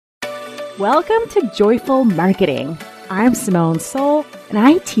Welcome to Joyful Marketing. I'm Simone Seol, and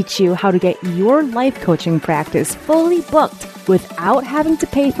I teach you how to get your life coaching practice fully booked without having to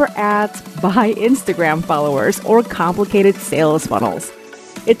pay for ads, buy Instagram followers, or complicated sales funnels.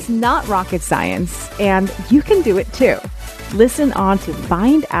 It's not rocket science, and you can do it too. Listen on to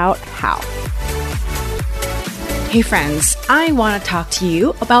find out how. Hey friends, I want to talk to you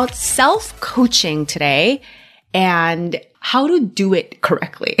about self-coaching today and how to do it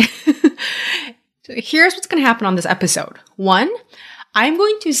correctly. So here's what's going to happen on this episode. 1, I'm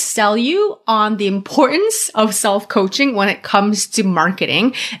going to sell you on the importance of self-coaching when it comes to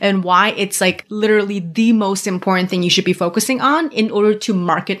marketing and why it's like literally the most important thing you should be focusing on in order to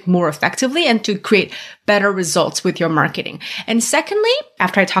market more effectively and to create better results with your marketing. And secondly,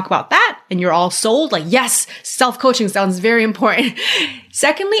 after I talk about that and you're all sold, like, yes, self-coaching sounds very important.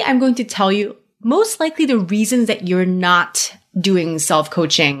 Secondly, I'm going to tell you most likely the reasons that you're not doing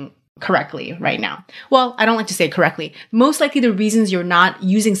self-coaching correctly right now. Well, I don't like to say correctly. Most likely the reasons you're not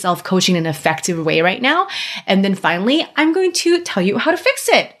using self-coaching in an effective way right now. And then finally, I'm going to tell you how to fix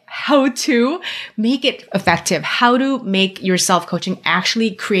it, how to make it effective, how to make your self-coaching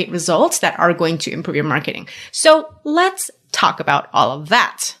actually create results that are going to improve your marketing. So let's talk about all of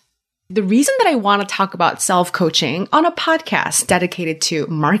that. The reason that I want to talk about self-coaching on a podcast dedicated to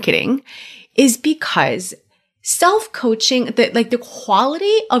marketing is because self-coaching, the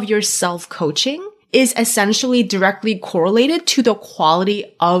quality of your self-coaching is essentially directly correlated to the quality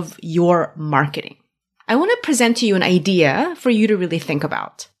of your marketing. I want to present to you an idea for you to really think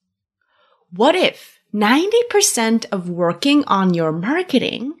about. What if 90% of working on your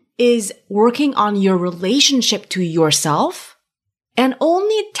marketing is working on your relationship to yourself, and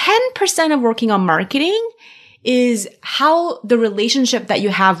only 10% of working on marketing is how the relationship that you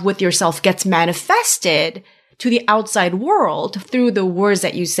have with yourself gets manifested to the outside world through the words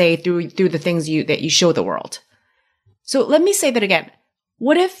that you say, through the things that you show the world. So let me say that again.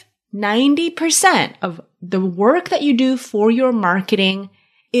 What if 90% of the work that you do for your marketing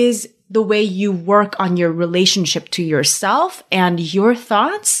is the way you work on your relationship to yourself and your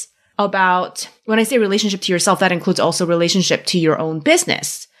thoughts about, when I say relationship to yourself, that includes also relationship to your own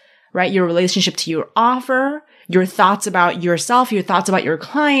business, right? Your relationship to your offer, your thoughts about yourself, your thoughts about your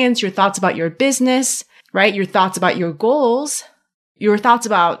clients, your thoughts about your business, right? Your thoughts about your goals, your thoughts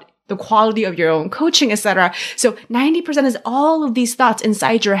about the quality of your own coaching, etc. So 90% is all of these thoughts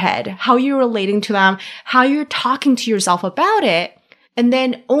inside your head, how you're relating to them, how you're talking to yourself about it. And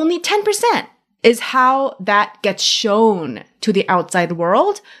then only 10% is how that gets shown to the outside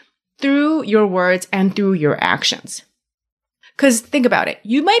world through your words and through your actions. Because think about it.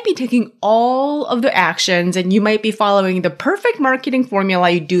 You might be taking all of the actions and you might be following the perfect marketing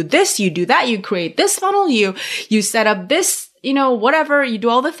formula. You do this, you do that, you create this funnel, you set up this, whatever, you do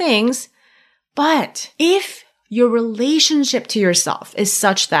all the things. But if your relationship to yourself is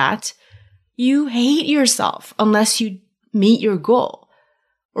such that you hate yourself unless you meet your goal,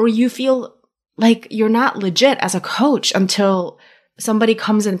 or you feel like you're not legit as a coach until somebody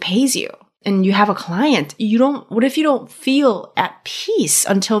comes and pays you, and you have a client, what if you don't feel at peace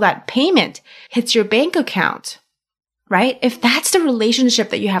until that payment hits your bank account, right? If that's the relationship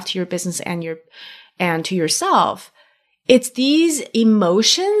that you have to your business and to yourself, it's these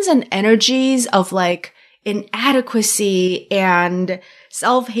emotions and energies of like inadequacy and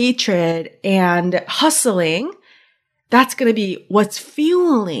self-hatred and hustling. That's going to be what's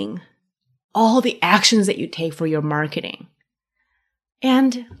fueling all the actions that you take for your marketing.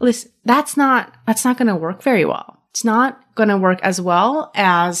 And listen, that's not going to work very well. It's not going to work as well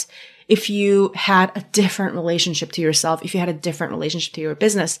as if you had a different relationship to yourself, if you had a different relationship to your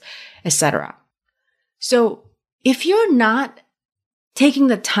business, etc. So if you're not taking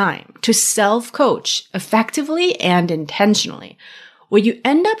the time to self-coach effectively and intentionally, what you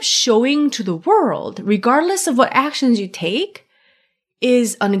end up showing to the world, regardless of what actions you take,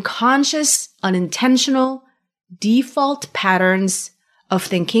 is unconscious, unintentional, default patterns of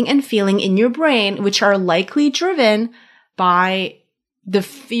thinking and feeling in your brain, which are likely driven by the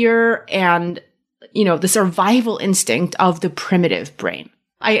fear and, the survival instinct of the primitive brain.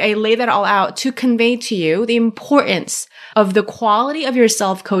 I lay that all out to convey to you the importance of the quality of your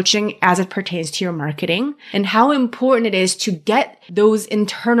self-coaching as it pertains to your marketing, and how important it is to get those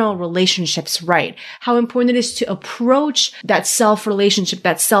internal relationships right, how important it is to approach that self-relationship,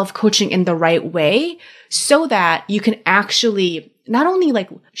 that self-coaching in the right way, so that you can actually not only like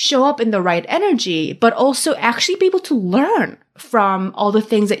show up in the right energy, but also actually be able to learn from all the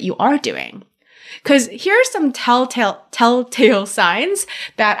things that you are doing. Because here are some telltale signs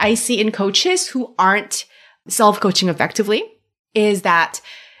that I see in coaches who aren't self-coaching effectively, is that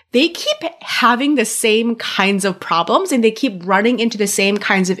they keep having the same kinds of problems and they keep running into the same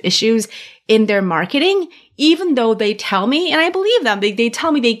kinds of issues in their marketing, even though they tell me, and I believe them, they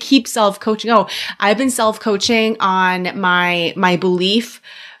tell me they keep self-coaching. Oh, I've been self-coaching on my belief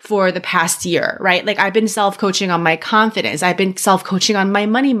for the past year, right? Like I've been self-coaching on my confidence. I've been self-coaching on my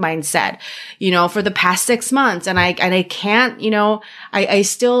money mindset, for the past 6 months. And I can't, I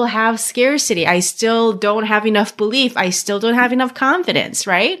still have scarcity. I still don't have enough belief. I still don't have enough confidence,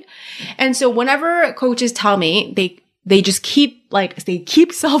 right? And so whenever coaches tell me they just keep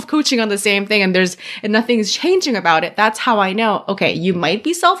self-coaching on the same thing and nothing's changing about it, that's how I know, okay, you might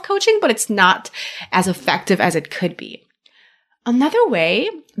be self-coaching, but it's not as effective as it could be. Another way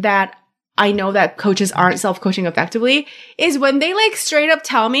that I know that coaches aren't self-coaching effectively is when they straight up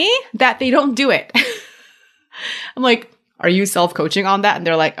tell me that they don't do it. I'm like, are you self-coaching on that? And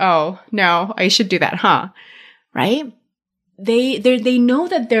they're like, oh, no, I should do that, huh? Right? They know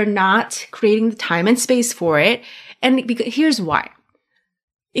that they're not creating the time and space for it. And here's why.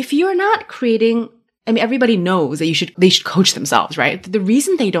 If you're not creating, everybody knows that they should coach themselves, right? The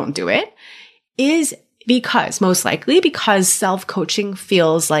reason they don't do it is most likely because self-coaching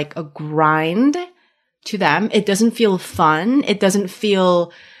feels like a grind to them. It doesn't feel fun. It doesn't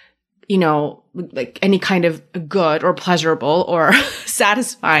feel, like any kind of good or pleasurable or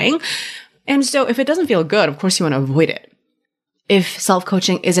satisfying. And so if it doesn't feel good, of course you want to avoid it. If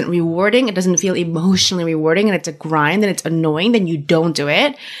self-coaching isn't rewarding, it doesn't feel emotionally rewarding, and it's a grind and it's annoying, then you don't do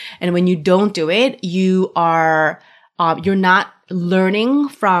it. And when you don't do it, you're not learning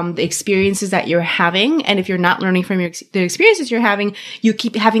from the experiences that you're having. And if you're not learning from the experiences you're having, you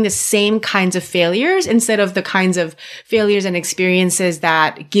keep having the same kinds of failures instead of the kinds of failures and experiences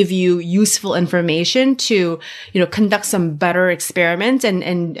that give you useful information to, conduct some better experiments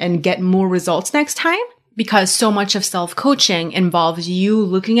and get more results next time. Because so much of self-coaching involves you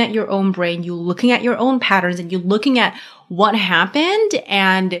looking at your own brain, you looking at your own patterns, and you looking at what happened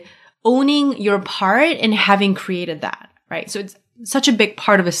and owning your part in having created that, right? So it's such a big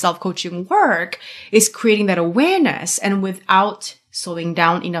part of a self-coaching work is creating that awareness. And without slowing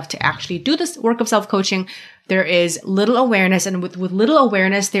down enough to actually do this work of self-coaching, there is little awareness. And with little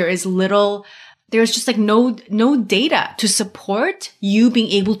awareness, there's just no data to support you being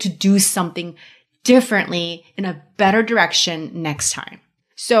able to do something differently in a better direction next time.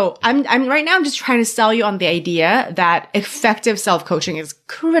 So I'm right now, I'm just trying to sell you on the idea that effective self-coaching is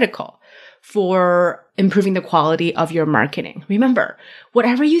critical for improving the quality of your marketing. Remember,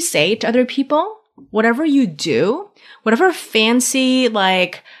 whatever you say to other people, whatever you do, whatever fancy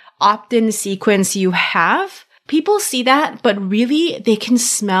opt-in sequence you have, people see that, but really they can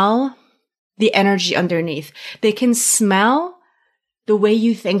smell the energy underneath. They can smell the way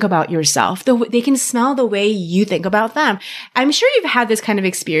you think about yourself. They can smell the way you think about them. I'm sure you've had this kind of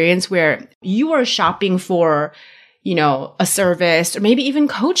experience where you are shopping for, a service or maybe even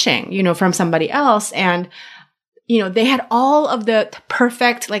coaching, from somebody else. And, they had all of the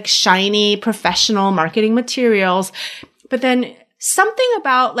perfect, shiny professional marketing materials. But then something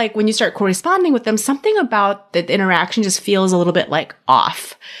about when you start corresponding with them, something about the interaction just feels a little bit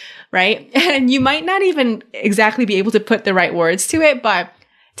off. Right? And you might not even exactly be able to put the right words to it, but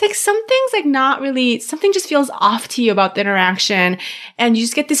it's something just feels off to you about the interaction. And you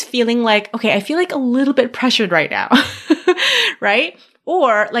just get this feeling okay, I feel a little bit pressured right now. Right?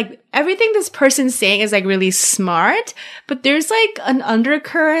 Or everything this person's saying is really smart, but there's an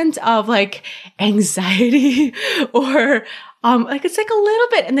undercurrent of anxiety or, it's a little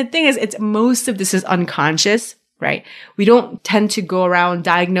bit. And the thing is, most of this is unconscious. Right? We don't tend to go around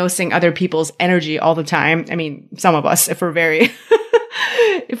diagnosing other people's energy all the time. Some of us, if we're very,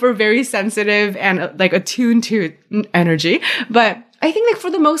 sensitive and attuned to energy. But I think for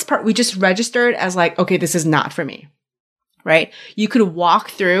the most part, we just registered as okay, this is not for me. Right? You could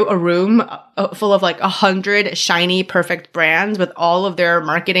walk through a room full of 100 shiny, perfect brands with all of their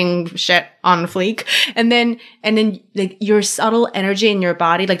marketing shit on fleek. And then your subtle energy in your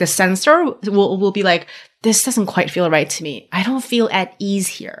body, the sensor will be this doesn't quite feel right to me. I don't feel at ease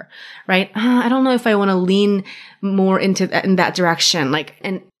here, right? I don't know if I want to lean more into that, in that direction.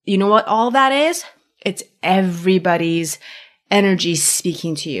 And you know what all that is? It's everybody's energy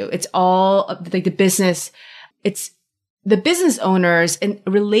speaking to you. It's all the business. It's the business owners in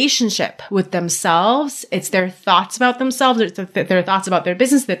relationship with themselves. It's their thoughts about themselves. It's their thoughts about their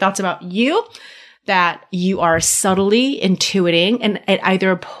business, their thoughts about you that you are subtly intuiting, and it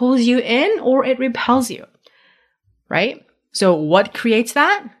either pulls you in or it repels you. Right? So what creates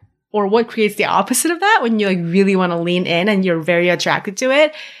that? Or what creates the opposite of that when you really want to lean in and you're very attracted to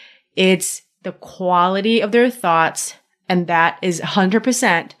it? It's the quality of their thoughts. And that is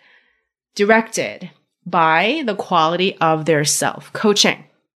 100% directed by the quality of their self-coaching.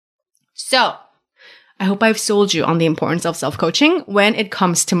 So, I hope I've sold you on the importance of self-coaching when it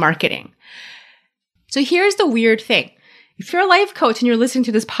comes to marketing. So here's the weird thing. If you're a life coach and you're listening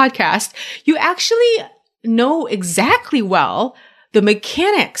to this podcast, you actually know exactly well the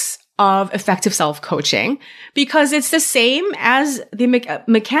mechanics of effective self-coaching because it's the same as the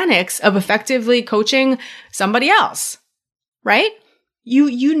mechanics of effectively coaching somebody else, right?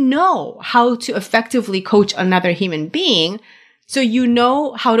 You know how to effectively coach another human being. So you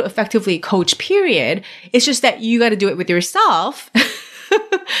know how to effectively coach, period. It's just that you got to do it with yourself.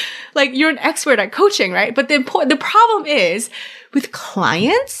 Like you're an expert at coaching, right? But the problem is with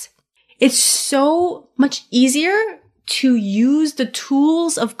clients, it's so much easier to use the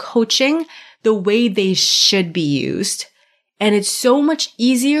tools of coaching the way they should be used. And it's so much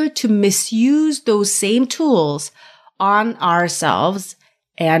easier to misuse those same tools on ourselves.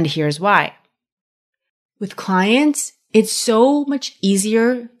 And here's why. With clients, it's so much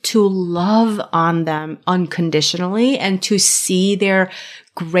easier to love on them unconditionally and to see their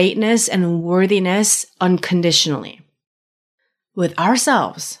greatness and worthiness unconditionally. With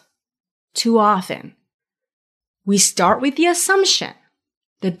ourselves, too often, we start with the assumption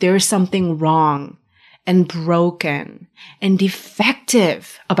that there's something wrong and broken and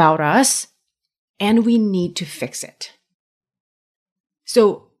defective about us, and we need to fix it.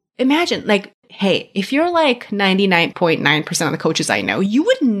 So imagine, hey, if you're 99.9% of the coaches I know, you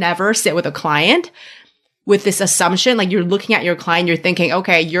would never sit with a client with this assumption, you're looking at your client, you're thinking,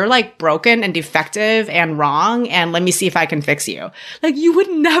 okay, you're broken and defective and wrong, and let me see if I can fix you. You would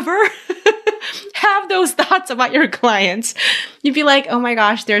never have those thoughts about your clients. You'd be like, oh my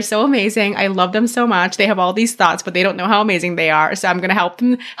gosh, they're so amazing. I love them so much. They have all these thoughts, but they don't know how amazing they are. So I'm going to help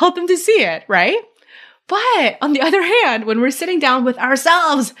them to see it, right? But on the other hand, when we're sitting down with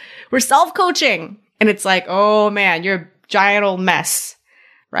ourselves, we're self-coaching and it's oh man, you're a giant old mess,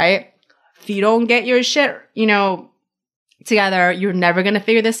 right? If you don't get your shit, together, you're never going to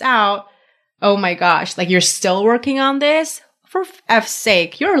figure this out. Oh my gosh, you're still working on this? For F's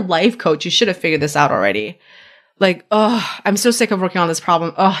sake, you're a life coach. You should have figured this out already. I'm so sick of working on this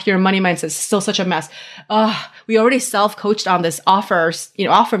problem. Your money mindset is still such a mess. We already self-coached on this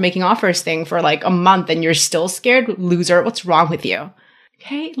making offers thing for a month and you're still scared? Loser, what's wrong with you?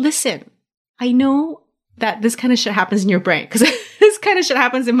 Okay, listen, I know that this kind of shit happens in your brain because this kind of shit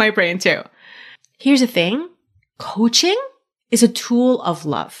happens in my brain too. Here's the thing. Coaching is a tool of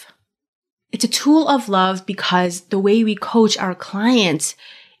love. It's a tool of love because the way we coach our clients,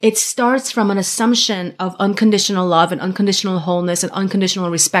 it starts from an assumption of unconditional love and unconditional wholeness and unconditional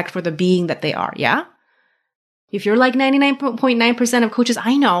respect for the being that they are. Yeah. If you're 99.9% of coaches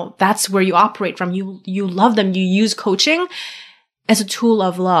I know, that's where you operate from. You love them. You use coaching as a tool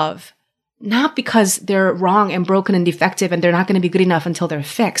of love. Not because they're wrong and broken and defective and they're not going to be good enough until they're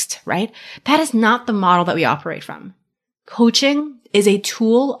fixed, right? That is not the model that we operate from. Coaching is a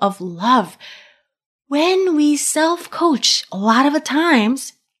tool of love. When we self-coach, a lot of the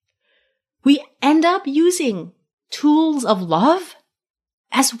times, we end up using tools of love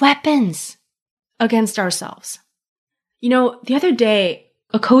as weapons against ourselves. The other day,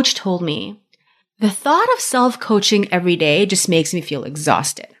 a coach told me, the thought of self-coaching every day just makes me feel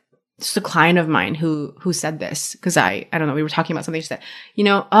exhausted. It's a client of mine who said this because I don't know, we were talking about something. She said,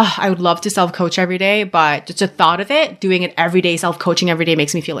 I would love to self-coach every day, but just the thought of it, doing it every day, self-coaching every day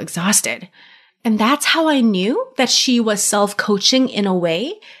makes me feel exhausted. And that's how I knew that she was self-coaching in a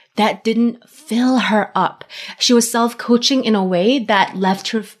way that didn't fill her up. She was self-coaching in a way that left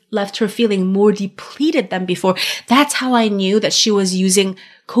her feeling more depleted than before. That's how I knew that she was using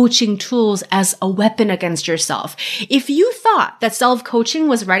coaching tools as a weapon against yourself. If you thought that self-coaching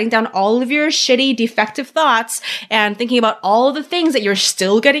was writing down all of your shitty, defective thoughts and thinking about all the things that you're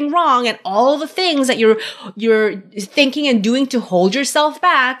still getting wrong and all the things that you're thinking and doing to hold yourself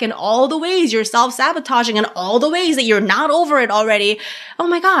back and all the ways you're self-sabotaging and all the ways that you're not over it already, oh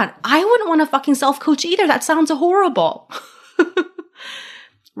my God, I wouldn't want to fucking self-coach either. That sounds horrible.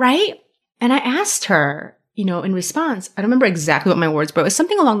 Right? And I asked her, in response, I don't remember exactly what my words, but it was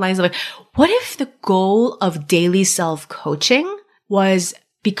something along the lines of what if the goal of daily self-coaching was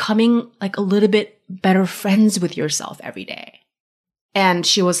becoming a little bit better friends with yourself every day? And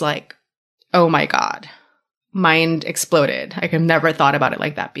she was like, oh my God, mind exploded. I've never thought about it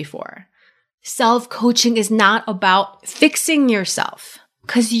like that before. Self-coaching is not about fixing yourself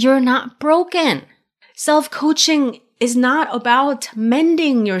because you're not broken. Self-coaching is not about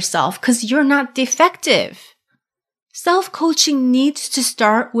mending yourself because you're not defective. Self-coaching needs to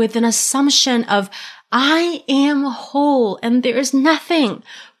start with an assumption of I am whole and there is nothing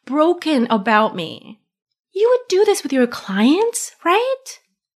broken about me, you would do this with your clients, right?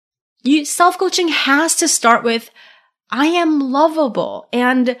 Self-coaching has to start with, I am lovable,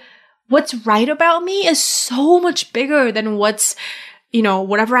 and what's right about me is so much bigger than what's,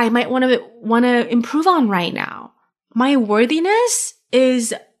 whatever I might want to improve on right now. My worthiness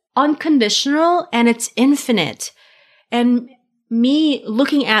is unconditional and it's infinite. And me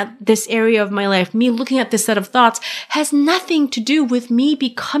looking at this area of my life, me looking at this set of thoughts has nothing to do with me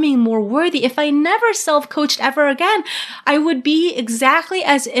becoming more worthy. If I never self-coached ever again, I would be exactly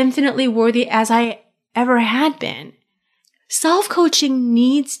as infinitely worthy as I ever had been. Self-coaching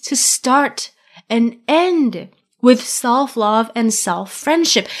needs to start and end with self-love and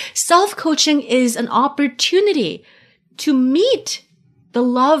self-friendship. Self-coaching is an opportunity to meet the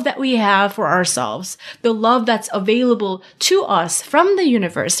love that we have for ourselves, the love that's available to us from the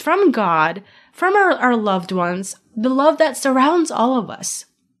universe, from God, from our loved ones, the love that surrounds all of us.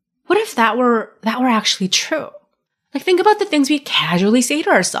 What if that were actually true? Like, think about the things we casually say to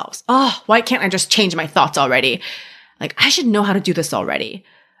ourselves. Oh, why can't I just change my thoughts already? Like, I should know how to do this already.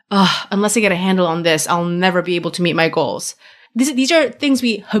 Unless I get a handle on this, I'll never be able to meet my goals. These are things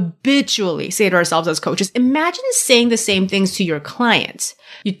we habitually say to ourselves as coaches. Imagine saying the same things to your clients.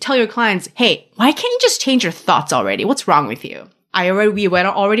 You tell your clients, hey, why can't you just change your thoughts already? What's wrong with you? We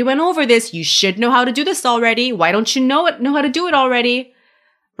already went over this. You should know how to do this already. Why don't you know how to do it already?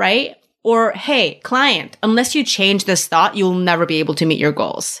 Right? Or, hey, client, unless you change this thought, you'll never be able to meet your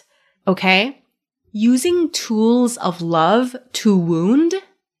goals. Okay? Using tools of love to wound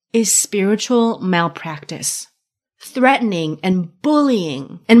is spiritual malpractice. Threatening and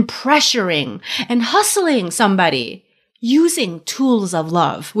bullying and pressuring and hustling somebody using tools of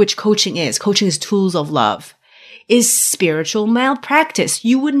love, which coaching is tools of love, is spiritual malpractice.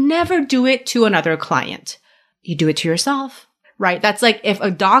 You would never do it to another client. You do it to yourself, right? That's like if a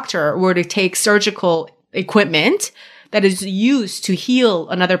doctor were to take surgical equipment that is used to heal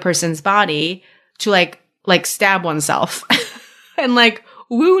another person's body to like stab oneself and like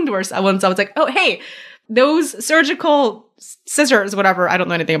wound oneself. It's like, oh, hey, those surgical scissors, whatever, I don't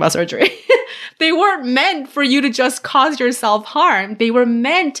know anything about surgery. They weren't meant for you to just cause yourself harm. They were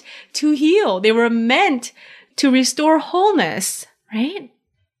meant to heal. They were meant to restore wholeness, right?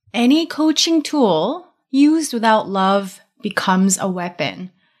 Any coaching tool used without love becomes a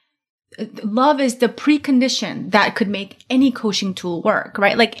weapon. Love is the precondition that could make any coaching tool work,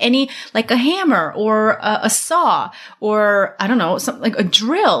 right? Like a hammer or a saw or I don't know, something like a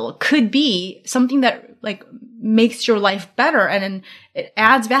drill could be something that like makes your life better and it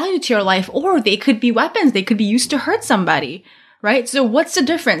adds value to your life. Or they could be weapons. They could be used to hurt somebody, right? So what's the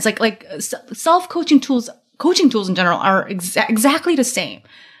difference? Like self-coaching tools, coaching tools in general are exactly the same,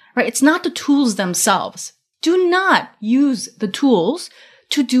 right? It's not the tools themselves. Do not use the tools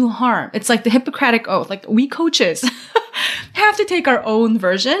to do harm. It's like the Hippocratic Oath. Like we coaches have to take our own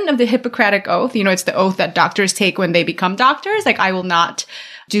version of the Hippocratic Oath. It's the oath that doctors take when they become doctors. Like I will not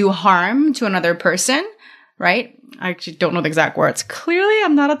do harm to another person, right? I actually don't know the exact words. Clearly,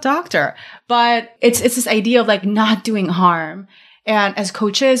 I'm not a doctor, but it's this idea of like not doing harm. And as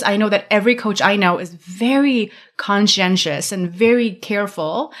coaches, I know that every coach I know is very conscientious and very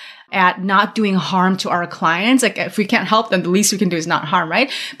careful at not doing harm to our clients. Like if we can't help them, the least we can do is not harm,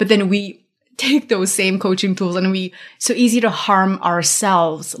 right? But then we take those same coaching tools and so easy to harm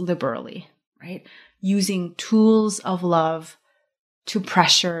ourselves liberally, right? Using tools of love to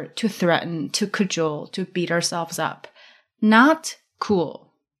pressure, to threaten, to cajole, to beat ourselves up. Not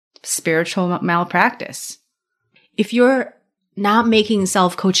cool. Spiritual malpractice. If you're not making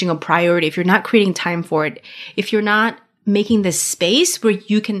self-coaching a priority, if you're not creating time for it, if you're not making this space where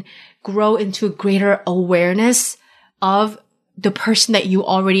you can grow into a greater awareness of the person that you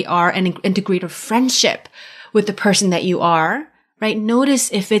already are and into greater friendship with the person that you are, right?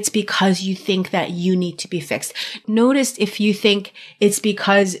 Notice if it's because you think that you need to be fixed. Notice if you think it's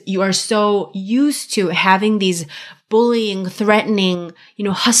because you are so used to having these bullying, threatening,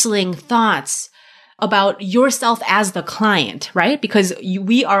 hustling thoughts about yourself as the client, right? Because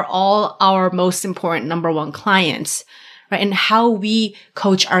we are all our most important number one clients, right? And how we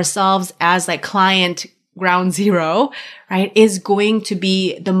coach ourselves as like client ground zero, right, is going to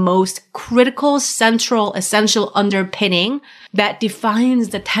be the most critical, central, essential underpinning that defines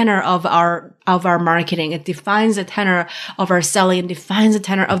the tenor of our marketing. It defines the tenor of our selling. It defines the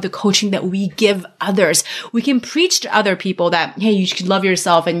tenor of the coaching that we give others. We can preach to other people that, hey, you should love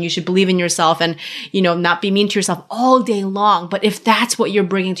yourself and you should believe in yourself and, not be mean to yourself all day long. But if that's what you're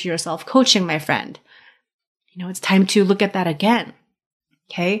bringing to your self-coaching, my friend, it's time to look at that again.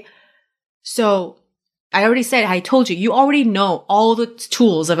 Okay. So I already said, I told you, you already know all the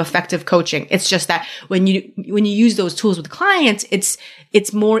tools of effective coaching. It's just that when you use those tools with clients, it's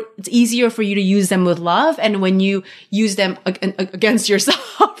easier for you to use them with love. And when you use them against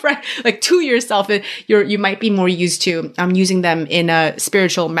yourself, right? Like to yourself, you might be more used to, using them in a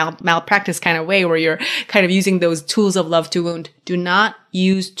spiritual malpractice kind of way where you're kind of using those tools of love to wound. Do not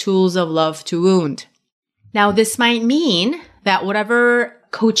use tools of love to wound. Now, this might mean that whatever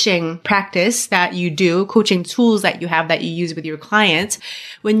coaching practice that you do, coaching tools that you have that you use with your clients,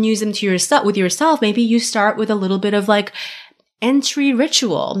 when you use them with yourself, maybe you start with a little bit of like entry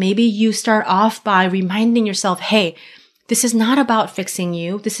ritual. Maybe you start off by reminding yourself, hey, this is not about fixing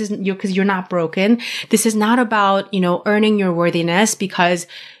you. This isn't you because you're not broken. This is not about, earning your worthiness because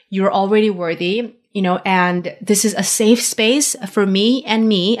you're already worthy, and this is a safe space for me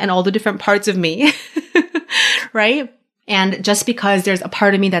and all the different parts of me, right? And just because there's a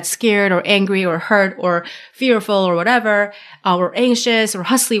part of me that's scared or angry or hurt or fearful or whatever, or anxious or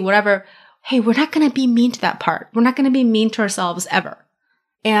hustly, whatever, hey, we're not going to be mean to that part. We're not going to be mean to ourselves ever.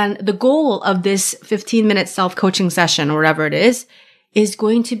 And the goal of this 15-minute self-coaching session or whatever it is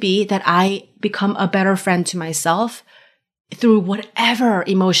going to be that I become a better friend to myself through whatever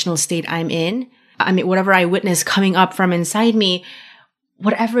emotional state I'm in. I mean, whatever I witness coming up from inside me,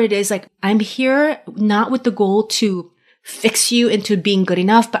 whatever it is, like I'm here not with the goal to fix you into being good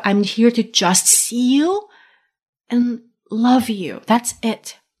enough, but I'm here to just see you and love you. That's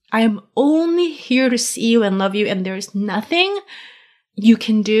it. I am only here to see you and love you. And there's nothing you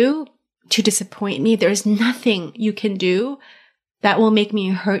can do to disappoint me. There's nothing you can do that will make me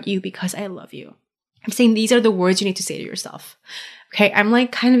hurt you because I love you. I'm saying these are the words you need to say to yourself. Okay. I'm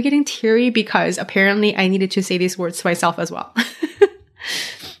like kind of getting teary because apparently I needed to say these words to myself as well.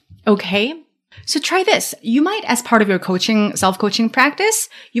 Okay. So try this. You might, as part of your self-coaching practice,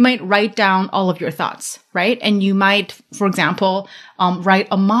 you might write down all of your thoughts, right? And you might, for example, write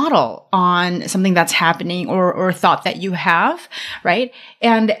a model on something that's happening or a thought that you have, right?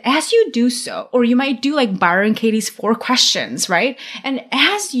 And as you do so, or you might do like Byron Katie's 4 questions, right? And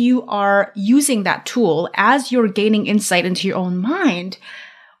as you are using that tool, as you're gaining insight into your own mind,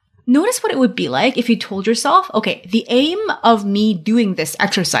 notice what it would be like if you told yourself, okay, the aim of me doing this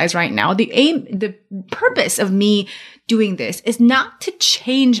exercise right now, the purpose of me doing this is not to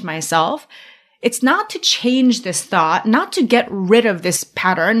change myself. It's not to change this thought, not to get rid of this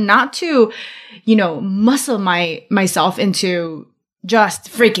pattern, not to, muscle myself into just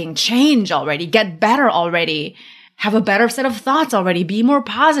freaking change already, get better already, have a better set of thoughts already, be more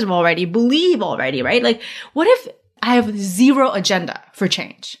positive already, believe already, right? Like, what if I have zero agenda for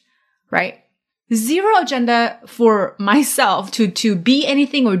change? Right? Zero agenda for myself to be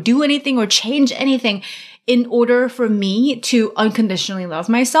anything or do anything or change anything in order for me to unconditionally love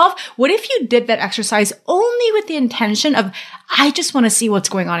myself. What if you did that exercise only with the intention of, I just want to see what's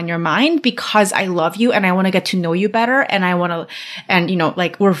going on in your mind because I love you and I want to get to know you better and I want to,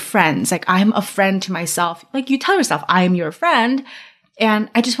 like we're friends. Like I'm a friend to myself. Like you tell yourself, I am your friend and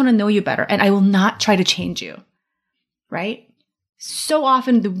I just want to know you better and I will not try to change you. Right? So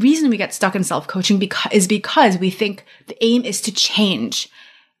often the reason we get stuck in self-coaching is because we think the aim is to change,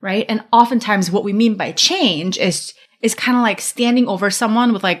 right? And oftentimes what we mean by change is kind of like standing over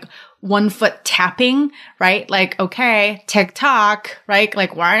someone with like 1 foot tapping, right? Like, okay, TikTok, right?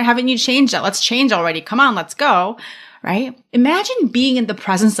 Like, why haven't you changed that? Let's change already. Come on, let's go, right? Imagine being in the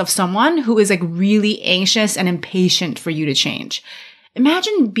presence of someone who is like really anxious and impatient for you to change.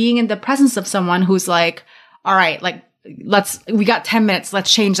 Imagine being in the presence of someone who's like, all right, like, we got 10 minutes.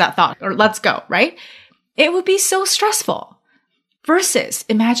 Let's change that thought or let's go, right? It would be so stressful versus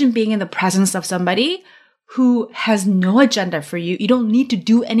imagine being in the presence of somebody who has no agenda for you. You don't need to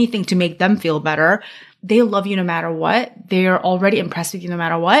do anything to make them feel better. They love you no matter what. They're already impressed with you no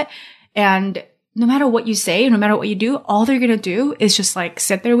matter what. And no matter what you say, no matter what you do, all they're going to do is just like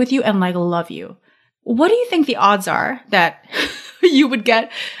sit there with you and like love you. What do you think the odds are that you would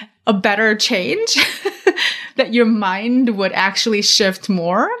get a better change? That your mind would actually shift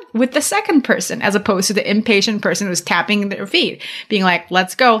more with the second person as opposed to the impatient person who's tapping their feet, being like,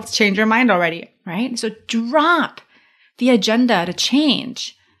 let's go, let's change your mind already, right? So drop the agenda to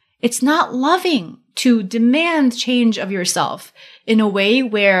change. It's not loving to demand change of yourself in a way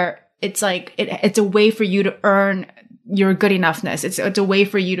where it's like, it's a way for you to earn your good enoughness. It's a way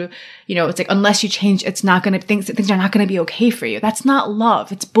for you to, it's like, unless you change, things are not going to be okay for you. That's not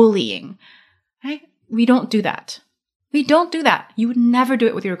love. It's bullying, right? We don't do that. We don't do that. You would never do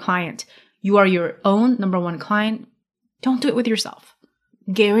it with your client. You are your own number one client. Don't do it with yourself.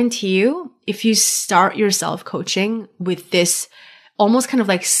 Guarantee you, if you start your self-coaching with this almost kind of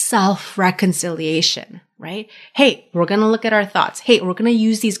like self-reconciliation, right? Hey, we're going to look at our thoughts. Hey, we're going to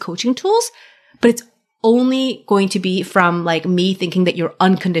use these coaching tools, but it's only going to be from like me thinking that you're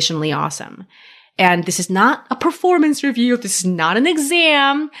unconditionally awesome. And this is not a performance review. This is not an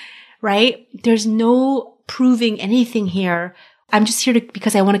exam, right? There's no proving anything here. I'm just here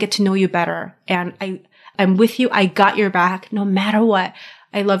because I want to get to know you better. And I'm with you. I got your back no matter what.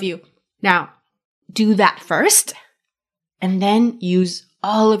 I love you. Now, do that first and then use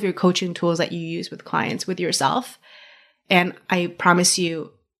all of your coaching tools that you use with clients, with yourself. And I promise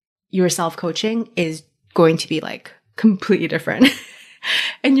you, your self-coaching is going to be like completely different.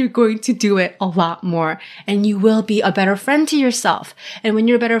 And you're going to do it a lot more. And you will be a better friend to yourself. And when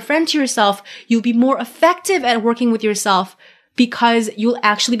you're a better friend to yourself, you'll be more effective at working with yourself because you'll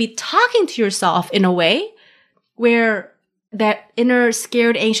actually be talking to yourself in a way where that inner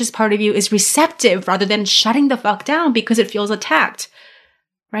scared, anxious part of you is receptive rather than shutting the fuck down because it feels attacked,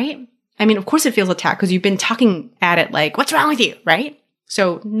 right? I mean, of course it feels attacked because you've been talking at it like, what's wrong with you, right?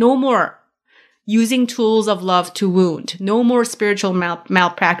 So no more using tools of love to wound. No more spiritual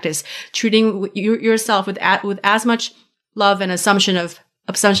malpractice. Treating yourself with as much love and assumption of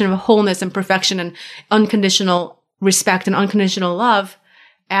wholeness and perfection and unconditional respect and unconditional love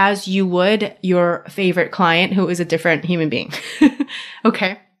as you would your favorite client who is a different human being.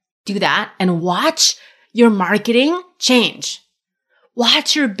 Okay. Do that and watch your marketing change.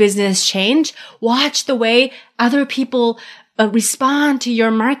 Watch your business change. Watch the way other people respond to your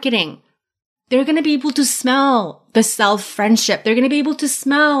marketing. They're going to be able to smell the self-friendship. They're going to be able to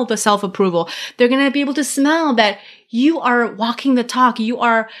smell the self-approval. They're going to be able to smell that you are walking the talk.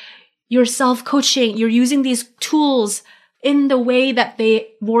 You're self-coaching. You're using these tools in the way that they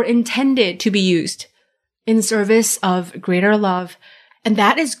were intended to be used in service of greater love. And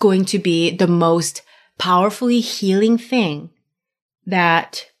that is going to be the most powerfully healing thing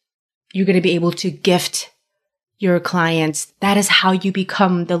that you're going to be able to gift your clients. That is how you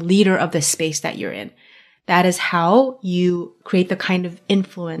become the leader of the space that you're in. That is how you create the kind of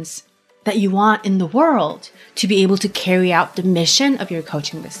influence that you want in the world to be able to carry out the mission of your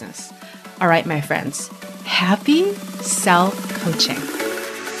coaching business. All right, my friends, happy self-coaching.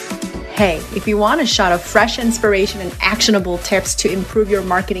 Hey, if you want a shot of fresh inspiration and actionable tips to improve your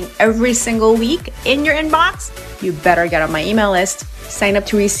marketing every single week in your inbox, you better get on my email list. Sign up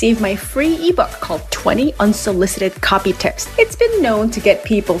to receive my free ebook called 20 Unsolicited Copy Tips. It's been known to get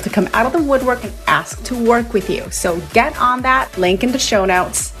people to come out of the woodwork and ask to work with you. So get on that, link in the show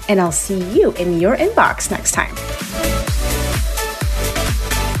notes, and I'll see you in your inbox next time.